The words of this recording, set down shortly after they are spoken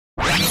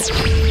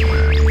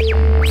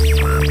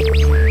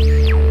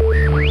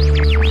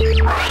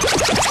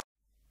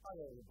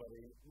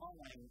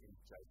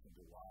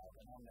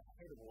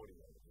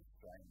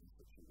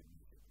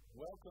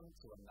Welcome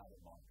to another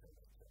micro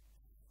lecture.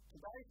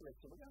 Today's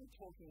lecture, we're going to be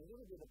talking a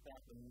little bit about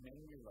the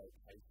menu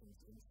locations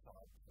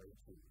inside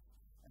ProTools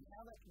and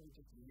how that can be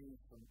just used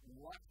for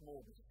much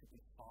more than just simply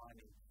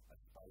finding a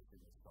space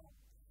in the song.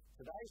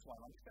 Today's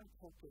one, I'm just going to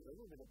talk to you a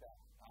little bit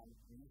about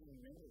using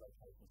menu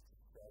locations to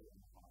show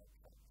and hide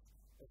tracks.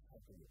 Let's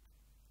take a look.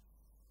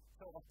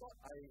 So I've got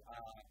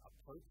a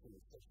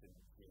ProTools session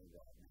here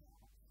right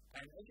now.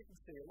 And as you can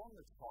see along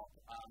the top,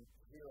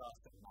 here are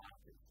some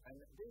markers. And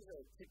these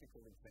are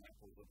typical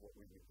examples of what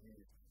we would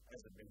use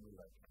as a memory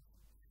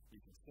location. You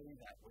can see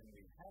that when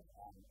we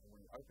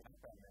open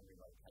up our memory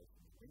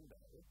location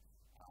window,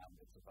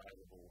 it's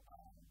available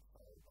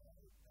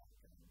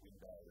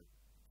window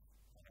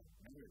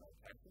memory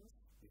locations.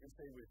 You can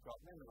see we've got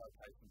memory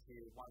locations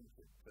here 1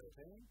 to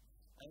 13,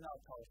 and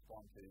they'll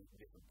correspond to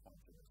different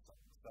points in the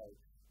song. So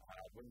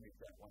when we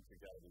don't want to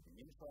go to the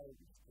intro,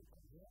 we just click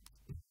on here.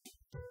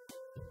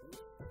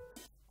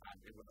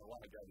 When I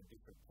want to go to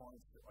different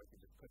points, I can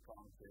just click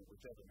on to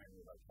whichever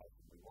memory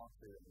location we want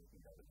to, and we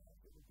can go to that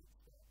really good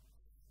stuff.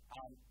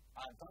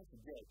 Don't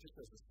forget, just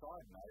as a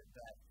side note,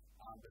 that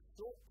the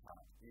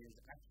shortcut is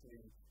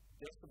actually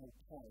decimal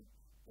point,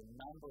 the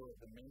number of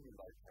the menu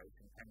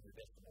location, and the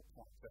decimal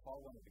point. So if I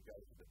wanted to go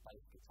to the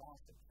bass guitar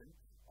section,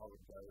 I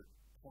would go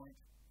point,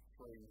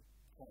 3,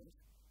 point,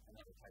 and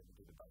that would take me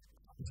to the bass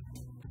guitar section.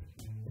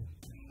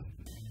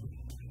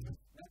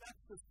 Now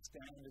that's the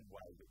standard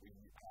way that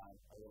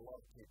a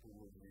lot of people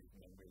will use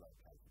memory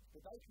locations,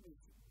 but they can be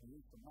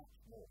used for much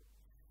more.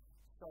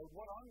 So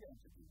what I'm going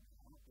to do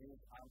now is,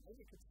 as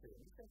you can see,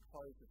 I'm just going to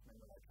close this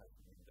memory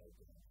location window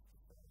down to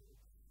show you.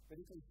 But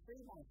if you see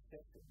my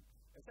session,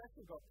 it's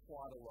actually got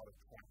quite a lot of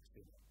tracks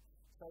in it.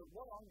 So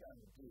what I'm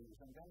going to do is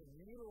I'm going to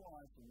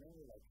utilize the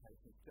memory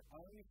locations to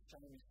only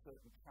show me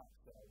certain tracks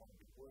that I want to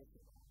be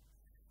working on.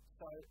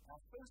 So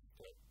our first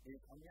step is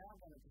I'm now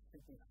going to just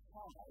simply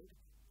hide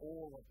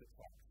all of the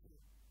tracks here.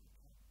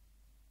 Okay.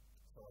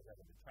 So I go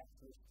to the tracks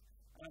list,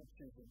 and I'm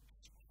choosing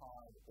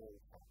hide all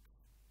tracks.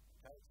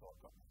 Okay, so I've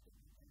got my thing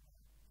here.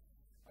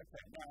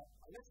 Okay, now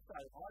let's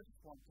say I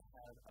just want to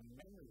have a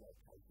memory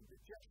location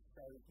that just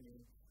shows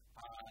me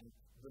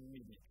the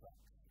MIDI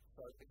tracks.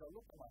 So if I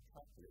look at my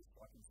track list,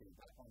 I can see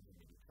that one's a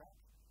MIDI track,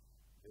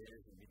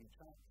 there's a MIDI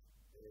track,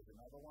 there's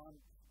another one.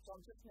 So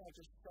I'm just now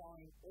just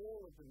showing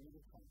all of the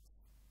MIDI tracks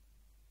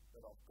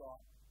that I've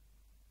got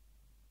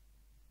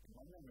in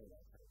my memory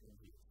location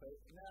here. So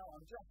now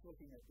I'm just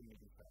looking at the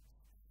MIDI tracks.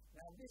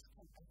 Now this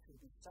can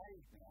actually be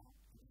saved now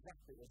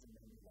exactly as a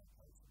memory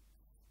location.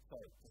 So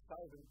to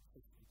save it, to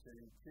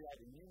create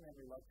a new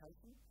memory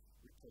location,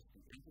 we press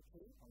the Enter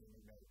key on the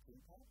numeric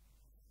keypad,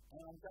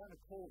 and I'm going to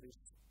call this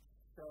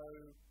Show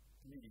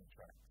MIDI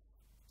Tracks.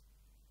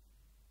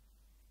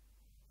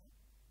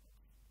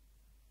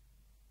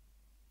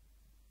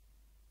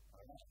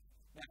 Alright.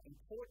 Now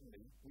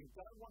importantly, we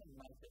don't want to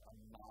make it a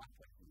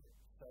marker here.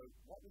 So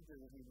what we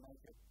do is we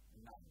make it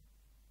none.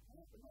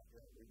 We want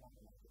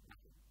to make it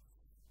nothing.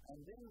 And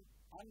then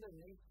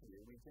underneath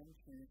here, we then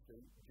choose the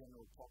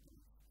general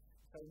properties.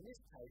 So in this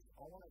case,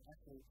 I want to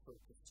actually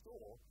to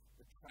store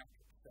the track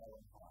show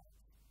and hide.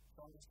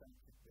 So I'm just going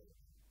to click there.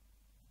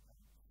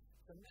 Okay.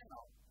 So now,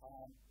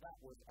 that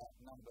was at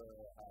number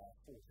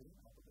 14,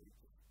 I believe.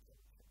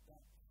 Check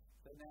that.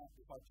 So now,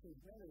 if I choose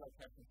memory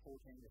location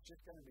 14, it's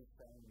just going to be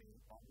showing me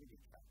my MIDI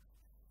tracks.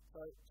 So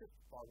just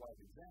by way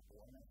of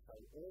example, I'm going to show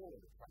all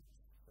of the tracks.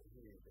 So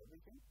here's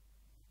everything.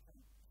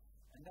 Okay.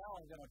 And now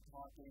I'm going to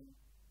type in,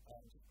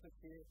 just click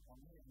here on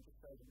here and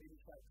just show the MIDI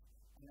tracks.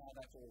 And now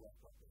that's all I've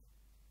got there.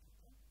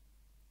 Okay.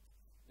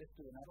 Let's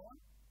do another one.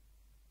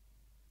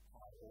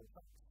 Hide all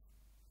tracks.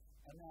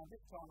 And now this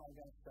time I'm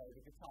going to show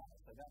the guitar.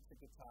 So that's the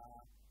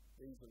guitar.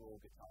 These are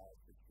all guitars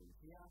just through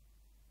here.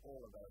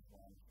 All of those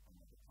ones on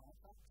the guitar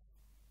tracks.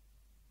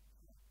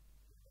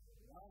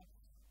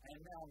 And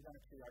now I'm going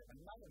to create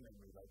another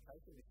memory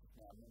location. This is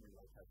now memory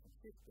location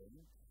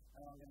 15.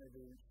 And I'm going to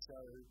do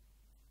show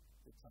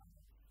guitar.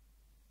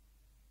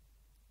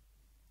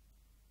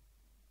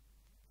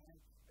 Okay.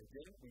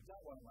 Again, we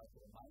don't want to make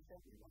it a marker.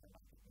 We want to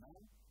make it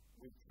none.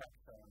 With track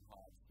show and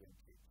hide string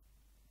kit.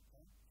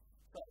 Okay.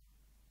 So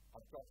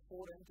I've got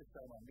 14 to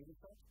show my MIDI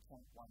tracks,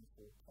 0.14 point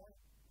will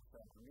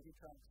show my MIDI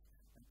tracks,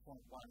 and 0.15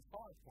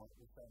 point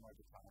will show my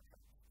guitar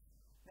tracks.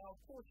 Now, of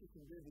course, you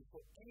can do this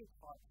for any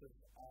types of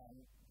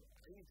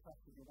any tracks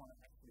that you want to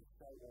actually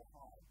show or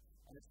hide.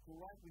 And it's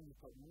great when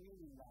you've got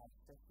really large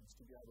sections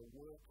to be able to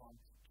work on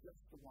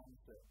just the ones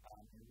that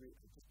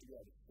just to be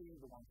able to see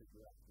the ones that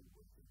you're actually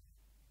working on.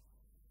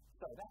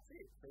 So that's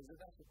it. So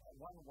that's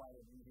one way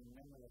of using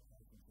memory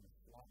locations in a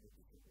slightly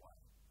different way.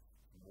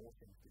 More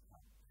things to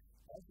come.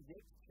 Don't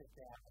forget to check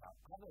out our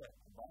other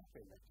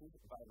micro lectures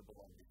available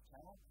on this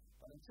channel.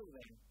 But until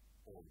then,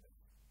 all the best.